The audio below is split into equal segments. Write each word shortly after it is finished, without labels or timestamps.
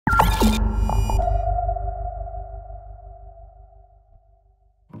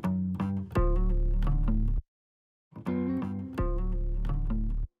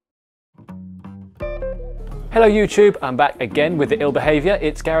Hello YouTube, I'm back again with the ill behaviour.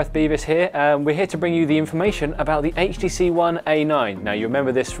 It's Gareth Beavis here. We're here to bring you the information about the HTC One A9. Now you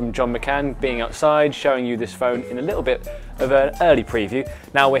remember this from John McCann being outside, showing you this phone in a little bit of an early preview.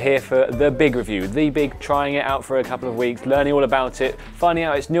 Now we're here for the big review, the big trying it out for a couple of weeks, learning all about it, finding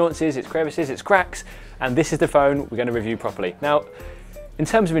out its nuances, its crevices, its cracks, and this is the phone we're going to review properly. Now, in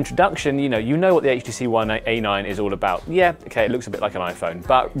terms of introduction, you know what the HTC One A9 is all about. Yeah, okay, it looks a bit like an iPhone,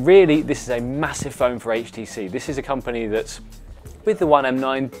 but really this is a massive phone for HTC. This is a company that's, with the One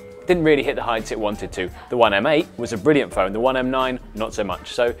M9, didn't really hit the heights it wanted to. The One M8 was a brilliant phone, the One M9, not so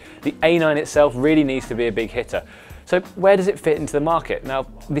much. So the A9 itself really needs to be a big hitter. So where does it fit into the market? Now,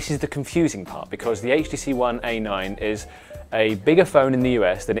 this is the confusing part, because the HTC One A9 is a bigger phone in the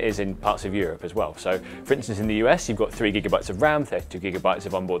US than it is in parts of Europe as well. So for instance, in the US, you've got 3 GB of RAM, 32 GB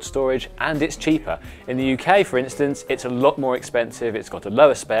of onboard storage, and it's cheaper. In the UK, for instance, it's a lot more expensive, it's got a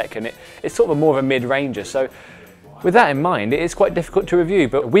lower spec, and it's sort of more of a mid-ranger. So with that in mind, it is quite difficult to review,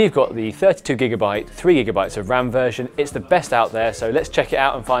 but we've got the 32 GB, 3 GB of RAM version. It's the best out there, so let's check it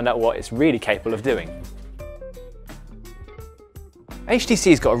out and find out what it's really capable of doing.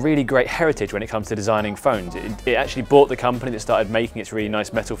 HTC's got a really great heritage when it comes to designing phones. It actually bought the company that started making its really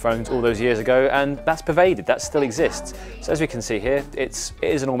nice metal phones all those years ago, and that's pervaded, that still exists. So as we can see here, it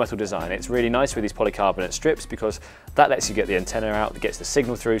is an all-metal design. It's really nice with these polycarbonate strips because that lets you get the antenna out, that gets the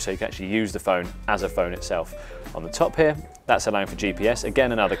signal through, so you can actually use the phone as a phone itself. On the top here, that's allowing for GPS,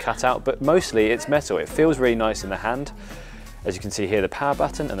 again another cutout, but mostly it's metal. It feels really nice in the hand. As you can see here, the power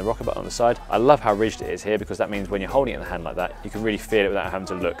button and the rocker button on the side. I love how rigid it is here, because that means when you're holding it in the hand like that, you can really feel it without having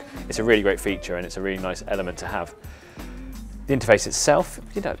to look. It's a really great feature, and it's a really nice element to have. The interface itself,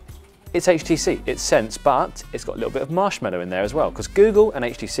 it's HTC, it's Sense, but it's got a little bit of marshmallow in there as well, because Google and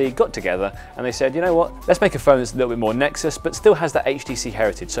HTC got together and they said, you know what, let's make a phone that's a little bit more Nexus, but still has that HTC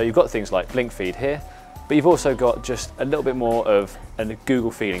heritage. So you've got things like blink feed here, but you've also got just a little bit more of a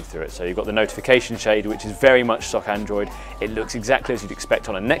Google feeling through it. So you've got the notification shade, which is very much stock Android. It looks exactly as you'd expect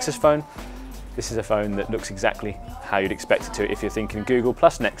on a Nexus phone. This is a phone that looks exactly how you'd expect it to if you're thinking Google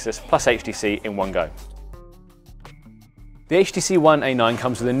plus Nexus plus HTC in one go. The HTC One A9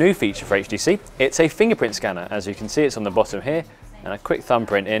 comes with a new feature for HTC. It's a fingerprint scanner. As you can see, it's on the bottom here, and a quick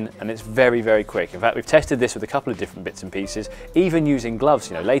thumbprint in, and it's very, very quick. In fact, we've tested this with a couple of different bits and pieces, even using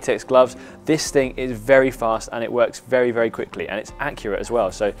gloves, latex gloves. This thing is very fast and it works very, very quickly, and it's accurate as well.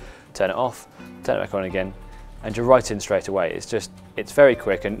 So turn it off, turn it back on again, and you're right in straight away. It's very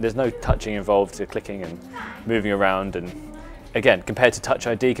quick, and there's no touching involved, to clicking and moving around. And again, compared to Touch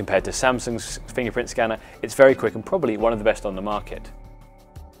ID, compared to Samsung's fingerprint scanner, it's very quick and probably one of the best on the market.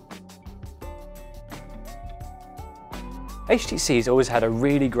 HTC's always had a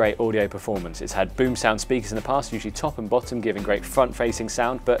really great audio performance. It's had boom sound speakers in the past, usually top and bottom, giving great front-facing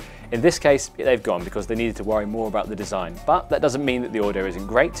sound, but in this case, they've gone because they needed to worry more about the design. But that doesn't mean that the audio isn't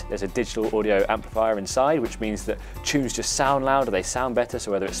great. There's a digital audio amplifier inside, which means that tunes just sound louder, they sound better,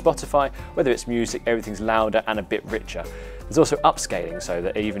 so whether it's Spotify, whether it's music, everything's louder and a bit richer. There's also upscaling, so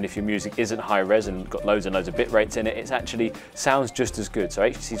that even if your music isn't high res and got loads and loads of bit rates in it, it actually sounds just as good. So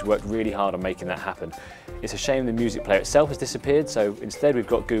HTC's worked really hard on making that happen. It's a shame the music player itself has disappeared, so instead we've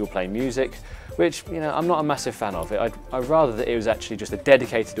got Google Play Music, which I'm not a massive fan of. I'd rather that it was actually just a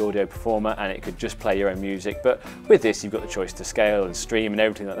dedicated audio performer and it could just play your own music, but with this you've got the choice to scale and stream and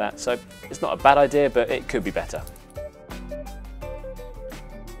everything like that, so it's not a bad idea, but it could be better.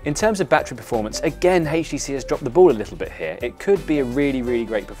 In terms of battery performance, again, HTC has dropped the ball a little bit here. It could be a really, really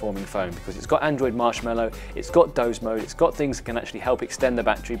great performing phone because it's got Android Marshmallow, it's got doze mode, it's got things that can actually help extend the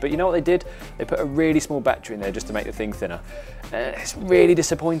battery, but you know what they did? They put a really small battery in there just to make the thing thinner. It's really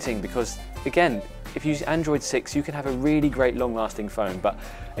disappointing because, again, if you use Android 6, you can have a really great long-lasting phone, but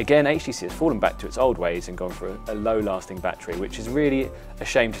again, HTC has fallen back to its old ways and gone for a low-lasting battery, which is really a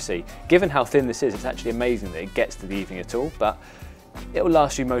shame to see. Given how thin this is, it's actually amazing that it gets to the evening at all, but it will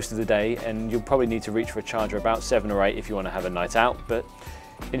last you most of the day, and you'll probably need to reach for a charger about 7 or 8 if you want to have a night out. But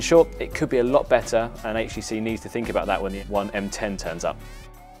in short, it could be a lot better, and HTC needs to think about that when the One M10 turns up.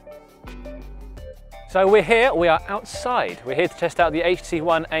 So we're here, we are outside. We're here to test out the HTC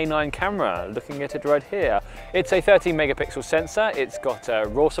One A9 camera, looking at it right here. It's a 13 megapixel sensor, it's got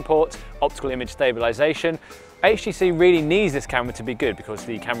RAW support, optical image stabilization. HTC really needs this camera to be good because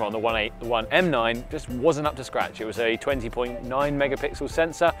the camera on the One M9 just wasn't up to scratch. It was a 20.9 megapixel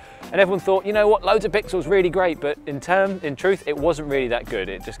sensor, and everyone thought, you know what, loads of pixels, really great, but in truth, it wasn't really that good.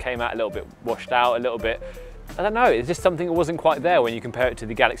 It just came out a little bit washed out, a little bit, I don't know, it's just something that wasn't quite there when you compare it to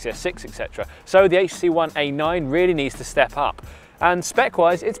the Galaxy S6, etc. So the HTC One A9 really needs to step up. And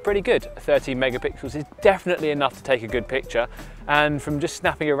spec-wise, it's pretty good. 13 megapixels is definitely enough to take a good picture. And from just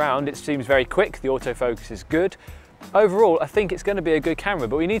snapping around, it seems very quick. The autofocus is good. Overall, I think it's going to be a good camera,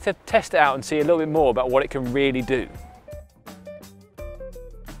 but we need to test it out and see a little bit more about what it can really do.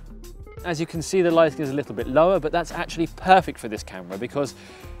 As you can see, the lighting is a little bit lower, but that's actually perfect for this camera because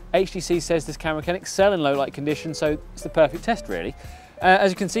HTC says this camera can excel in low light conditions, so it's the perfect test really.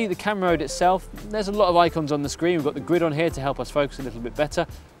 As you can see, the camera mode itself, there's a lot of icons on the screen. We've got the grid on here to help us focus a little bit better,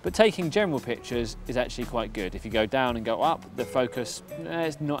 but taking general pictures is actually quite good. If you go down and go up, the focus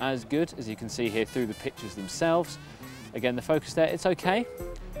is not as good, as you can see here through the pictures themselves. Again, the focus there, it's okay,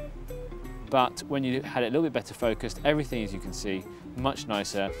 but when you had it a little bit better focused, everything, as you can see, much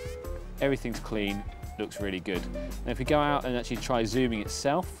nicer, everything's clean, looks really good. And if we go out and actually try zooming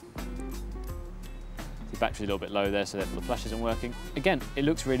itself, the battery's a little bit low there, so therefore the flash isn't working. Again, it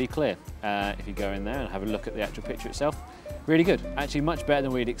looks really clear. If you go in there and have a look at the actual picture itself, really good. Actually much better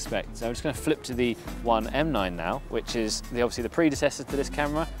than we'd expect. So I'm just going to flip to the One M9 now, which is obviously the predecessor to this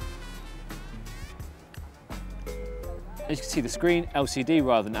camera. As you can see, the screen LCD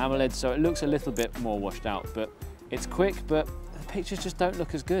rather than AMOLED, so it looks a little bit more washed out, but it's quick, but the pictures just don't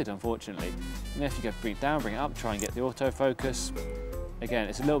look as good, unfortunately. And if you go bring it down, bring it up, try and get the autofocus, again,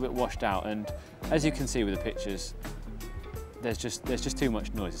 it's a little bit washed out, and as you can see with the pictures, there's just too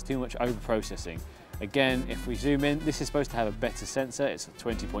much noise, there's too much over-processing. Again, if we zoom in, this is supposed to have a better sensor, it's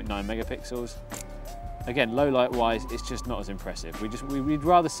 20.9 megapixels. Again, low light wise, it's just not as impressive. We'd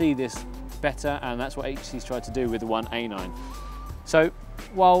rather see this better, and that's what HTC's tried to do with the One A9. So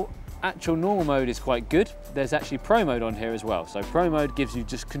while actual normal mode is quite good, there's actually Pro mode on here as well. So Pro mode gives you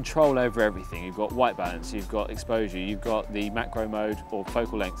just control over everything. You've got white balance, you've got exposure, you've got the macro mode, or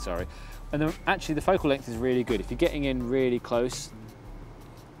focal length, sorry. And then actually the focal length is really good. If you're getting in really close,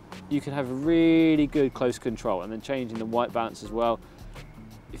 you can have a really good close control, and then changing the white balance as well.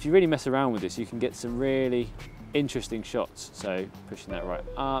 If you really mess around with this, you can get some really interesting shots. So pushing that right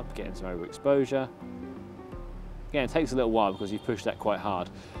up, getting some overexposure. Again, it takes a little while because you've pushed that quite hard.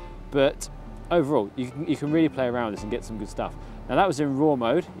 But overall, you can really play around with this and get some good stuff. Now that was in RAW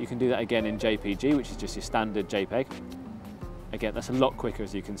mode. You can do that again in JPG, which is just your standard JPEG. Again, that's a lot quicker,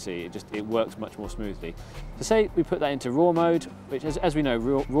 as you can see. It works much more smoothly. So say we put that into RAW mode, which as we know,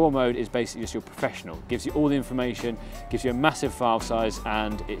 RAW mode is basically just your professional. It gives you all the information, gives you a massive file size,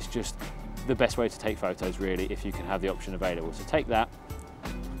 and it's just the best way to take photos really, if you can have the option available. So take that,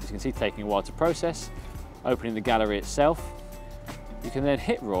 as you can see, taking a while to process, opening the gallery itself. You can then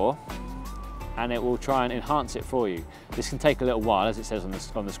hit RAW, and it will try and enhance it for you. This can take a little while, as it says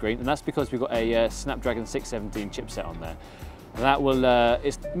on the screen, and that's because we've got a Snapdragon 617 chipset on there. And that will,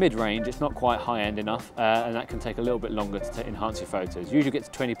 it's mid-range, it's not quite high-end enough, and that can take a little bit longer to enhance your photos. Usually get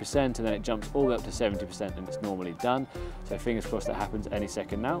to 20% and then it jumps all the way up to 70% and it's normally done. So fingers crossed that happens any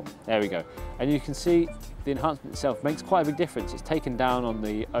second now. There we go. And you can see the enhancement itself makes quite a big difference. It's taken down on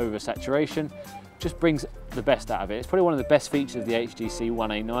the over-saturation, just brings the best out of it. It's probably one of the best features of the HTC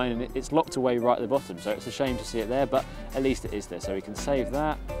One A9, and it's locked away right at the bottom, so it's a shame to see it there, but at least it is there. So we can save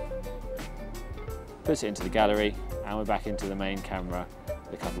that, puts it into the gallery, and we're back into the main camera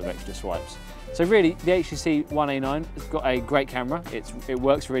with a couple of extra swipes. So really, the HTC One A9 has got a great camera. It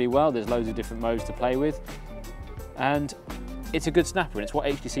works really well. There's loads of different modes to play with, and it's a good snapper, and it's what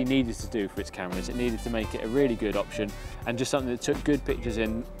HTC needed to do for its cameras. It needed to make it a really good option and just something that took good pictures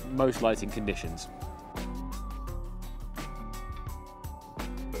in most lighting conditions.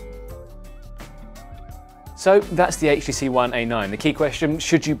 So that's the HTC One A9. The key question,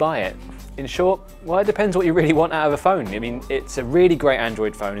 should you buy it? In short, well, it depends what you really want out of a phone. I mean, it's a really great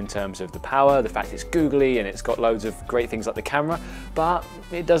Android phone in terms of the power, the fact it's googly, and it's got loads of great things like the camera, but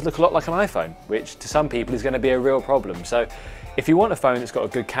it does look a lot like an iPhone, which to some people is going to be a real problem. So if you want a phone that's got a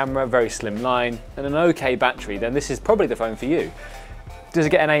good camera, very slim line, and an okay battery, then this is probably the phone for you. Does it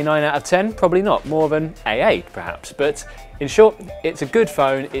get an A9 out of 10? Probably not, more of an A8 perhaps. But in short, it's a good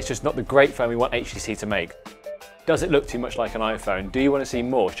phone, it's just not the great phone we want HTC to make. Does it look too much like an iPhone? Do you want to see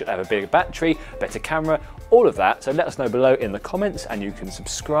more? Should it have a bigger battery, better camera, all of that? So let us know below in the comments, and you can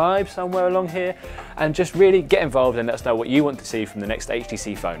subscribe somewhere along here and just really get involved and let us know what you want to see from the next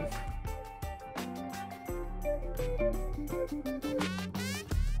HTC phone.